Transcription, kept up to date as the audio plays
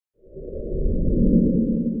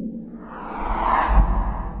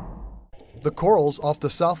The corals off the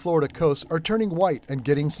South Florida coast are turning white and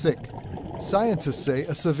getting sick. Scientists say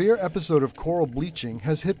a severe episode of coral bleaching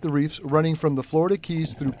has hit the reefs running from the Florida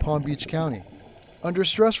Keys through Palm Beach County. Under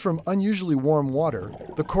stress from unusually warm water,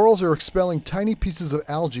 the corals are expelling tiny pieces of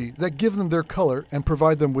algae that give them their color and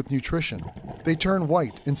provide them with nutrition. They turn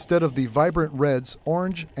white instead of the vibrant reds,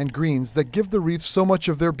 orange, and greens that give the reefs so much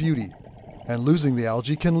of their beauty. And losing the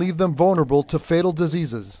algae can leave them vulnerable to fatal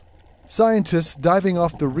diseases. Scientists diving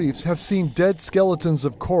off the reefs have seen dead skeletons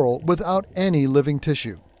of coral without any living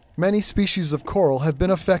tissue. Many species of coral have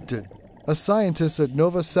been affected. A scientist at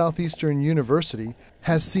Nova Southeastern University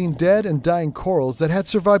has seen dead and dying corals that had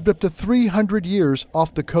survived up to 300 years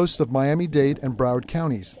off the coast of Miami-Dade and Broward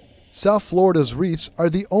counties. South Florida's reefs are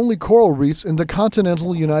the only coral reefs in the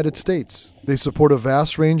continental United States. They support a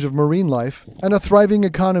vast range of marine life and a thriving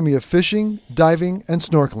economy of fishing, diving, and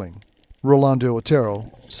snorkeling. Rolando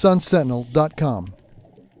Otero, SunSentinel.com.